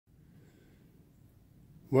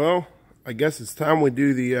Well, I guess it's time we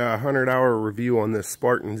do the 100-hour review on this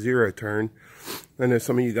Spartan zero turn. I know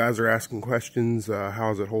some of you guys are asking questions.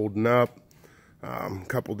 How's it holding up? A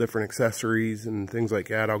couple different accessories and things like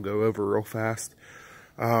that I'll go over real fast.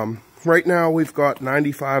 Right now we've got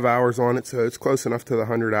 95 hours on it, so it's close enough to the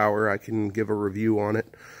 100-hour I can give a review on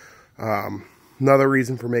it. Another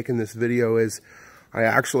reason for making this video is I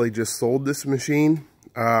actually just sold this machine.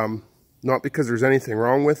 Not because there's anything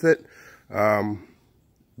wrong with it.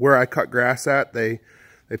 Where I cut grass at, they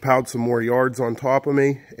piled some more yards on top of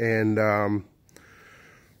me, and I'm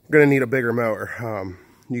gonna need a bigger mower.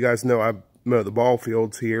 You guys know I mow the ball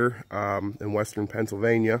fields here in western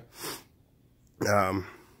Pennsylvania,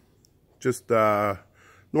 just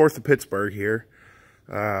north of Pittsburgh here.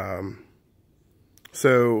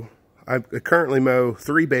 So I currently mow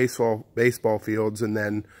 3 baseball fields and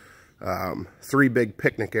then 3 big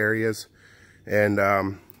picnic areas,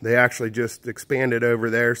 and they actually just expanded over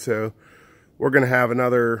there, so we're going to have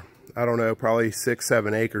another, I don't know, probably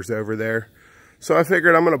 6-7 acres over there. So I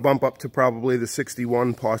figured I'm going to bump up to probably the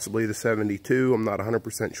 61, possibly the 72. I'm not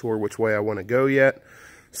 100% sure which way I want to go yet.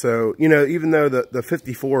 So, you know, even though the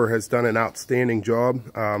 54 has done an outstanding job,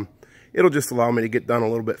 it'll just allow me to get done a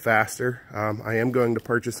little bit faster. I am going to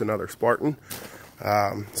purchase another Spartan,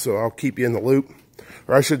 so I'll keep you in the loop.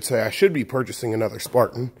 Or I should say I should be purchasing another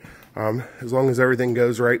Spartan. As long as everything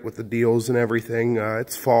goes right with the deals and everything.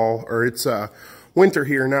 It's fall, or it's winter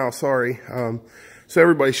here now, sorry. So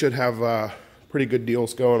everybody should have pretty good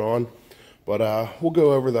deals going on. But we'll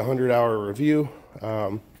go over the 100-hour review.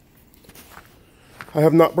 I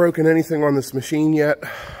have not broken anything on this machine yet.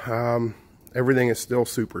 Everything is still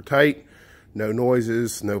super tight. No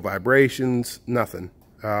noises, no vibrations, nothing.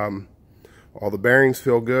 All the bearings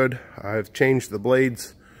feel good. I've changed the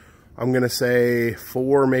blades, I'm going to say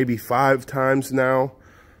 4, maybe 5 times now.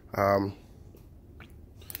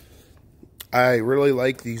 I really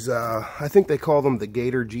like these, I think they call them the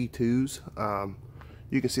Gator G2s.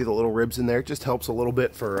 You can see the little ribs in there. It just helps a little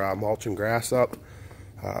bit for mulching grass up.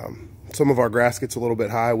 Some of our grass gets a little bit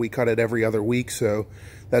high. We cut it every other week, so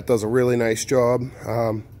that does a really nice job.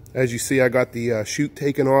 As you see, I got the chute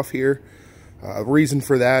taken off here. Reason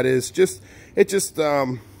for that is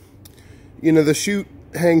you know, the chute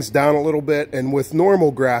hangs down a little bit, and with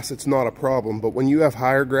normal grass it's not a problem, but when you have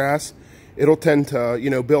higher grass, it'll tend to, you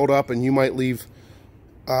know, build up, and you might leave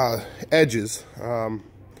edges.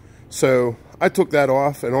 So I took that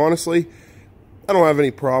off, and honestly I don't have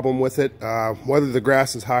any problem with it, whether the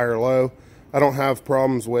grass is high or low. I don't have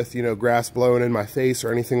problems with, you know, grass blowing in my face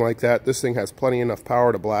or anything like that. This thing has plenty enough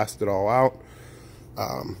power to blast it all out.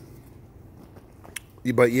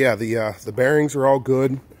 But yeah, the bearings are all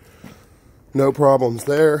good. No problems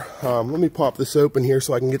there. Let me pop this open here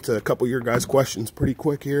so I can get to a couple of your guys' questions pretty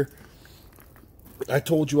quick here. I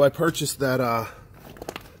told you I purchased that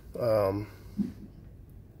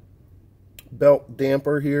belt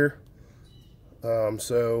damper here.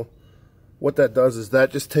 So what that does is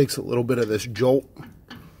that just takes a little bit of this jolt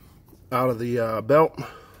out of the belt.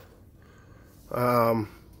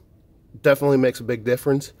 Definitely makes a big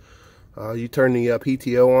difference. You turn the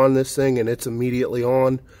PTO on this thing and it's immediately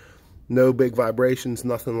on. No big vibrations,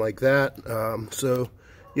 nothing like that. So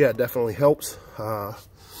yeah, it definitely helps.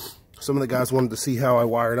 Some of the guys wanted to see how I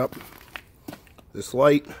wired up this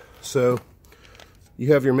light. So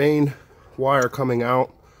you have your main wire coming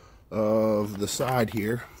out of the side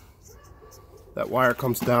here. That wire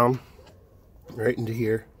comes down right into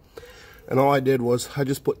here. And all I did was I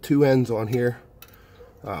just put 2 ends on here.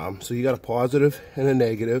 So you got a positive and a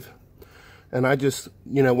negative. And I just,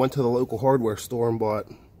 you know, went to the local hardware store and bought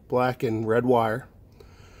black and red wire,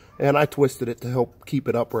 and I twisted it to help keep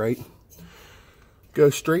it upright. Go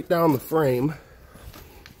straight down the frame.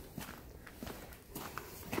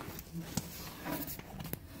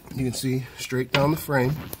 You can see straight down the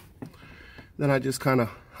frame. Then I just kind of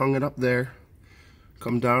hung it up there,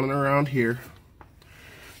 come down and around here,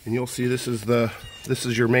 and you'll see this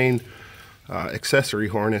is your main accessory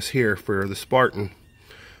harness here for the Spartan.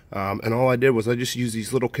 And all I did was I just used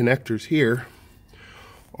these little connectors here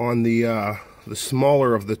on the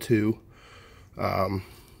smaller of the 2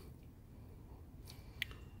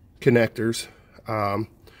 connectors.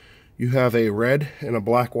 You have a red and a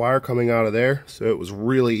black wire coming out of there, so it was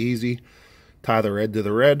really easy. Tie the red to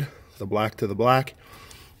the red, the black to the black,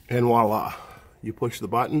 and voila, you push the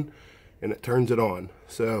button and it turns it on.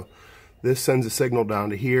 So this sends a signal down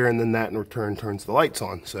to here, and then that in return turns the lights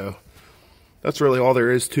on. So that's really all there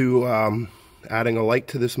is to adding a light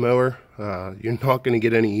to this mower. You're not going to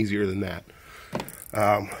get any easier than that.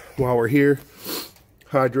 While we're here,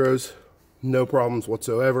 hydros, No problems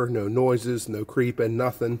whatsoever, no noises, no creeping,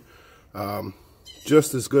 nothing.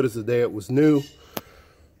 Just as good as the day it was new.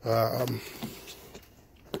 The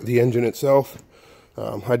engine itself,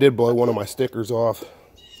 I did blow one of my stickers off.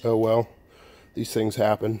 Oh well, these things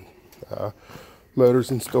happen.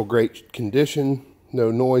 Motor's in still great condition,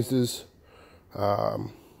 no noises.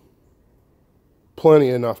 Plenty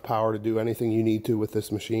enough power to do anything you need to with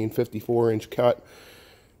this machine. 54-inch cut.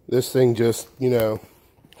 This thing just, you know,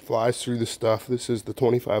 flies through the stuff. This is the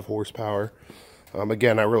 25 horsepower.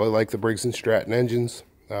 Again, I really like the Briggs & Stratton engines.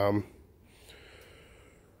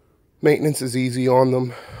 Maintenance is easy on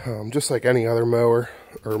them, just like any other mower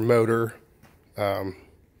or motor.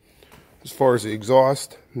 As far as the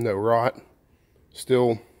exhaust, no rot.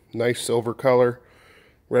 Still nice silver color.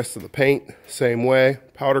 Rest of the paint, same way.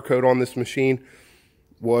 Powder coat on this machine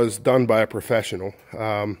was done by a professional.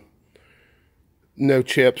 No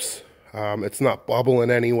chips. It's not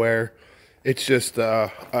bubbling anywhere. It's just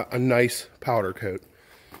a nice powder coat.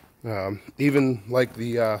 Even like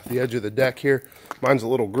the edge of the deck here, mine's a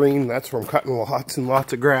little green. That's from cutting lots and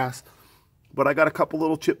lots of grass. But I got a couple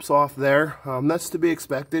little chips off there. That's to be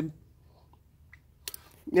expected.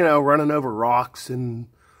 You know, running over rocks and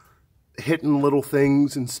hitting little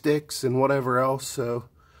things and sticks and whatever else. So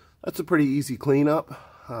that's a pretty easy cleanup.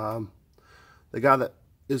 The guy that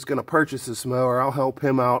is going to purchase this mower, I'll help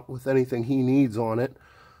him out with anything he needs on it.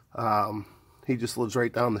 He just lives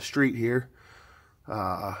right down the street here.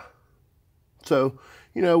 So,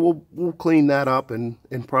 you know, we'll clean that up and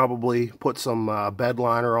probably put some bed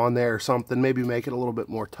liner on there or something. Maybe make it a little bit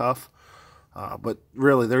more tough. But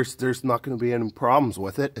really, there's not going to be any problems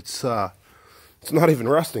with it. It's not even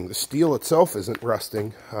rusting. The steel itself isn't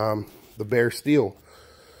rusting. The bare steel.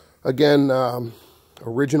 Again,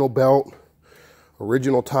 original belt,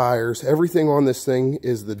 original tires. Everything on this thing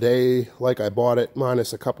is the day like I bought it,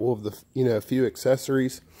 minus a couple of the, you know, few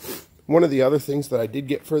accessories. One of the other things that I did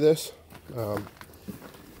get for this, put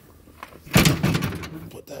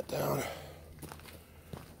that down.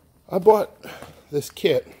 I bought this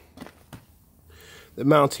kit that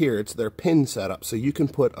mounts here. It's their pin setup, so you can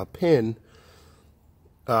put a pin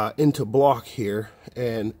into block here,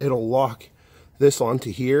 and it'll lock this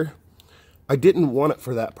onto here. I didn't want it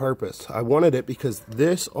for that purpose. I wanted it because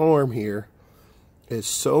this arm here is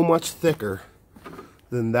so much thicker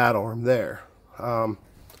than that arm there. And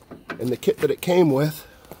the kit that it came with,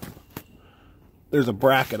 there's a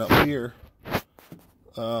bracket up here.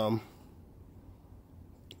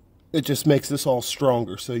 It just makes this all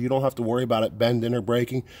stronger, so you don't have to worry about it bending or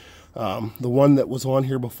breaking. The one that was on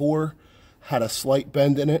here before had a slight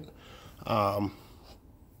bend in it.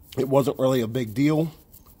 It wasn't really a big deal,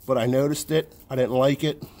 but I noticed it. I didn't like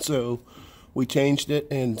it, so we changed it,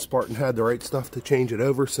 and Spartan had the right stuff to change it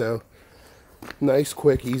over. So nice,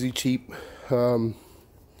 quick, easy, cheap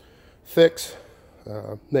fix.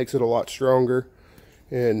 Makes it a lot stronger,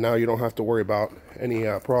 and now you don't have to worry about any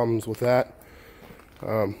problems with that.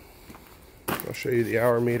 I'll show you the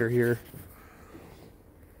hour meter here.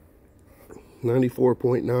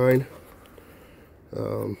 94.9.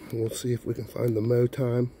 We'll see if we can find the mow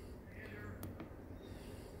time.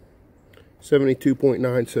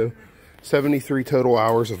 72.9, so 73 total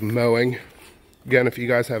hours of mowing. Again, if you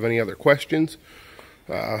guys have any other questions,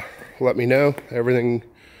 let me know. Everything's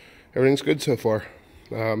good so far.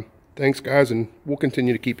 Thanks, guys, and we'll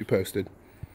continue to keep you posted.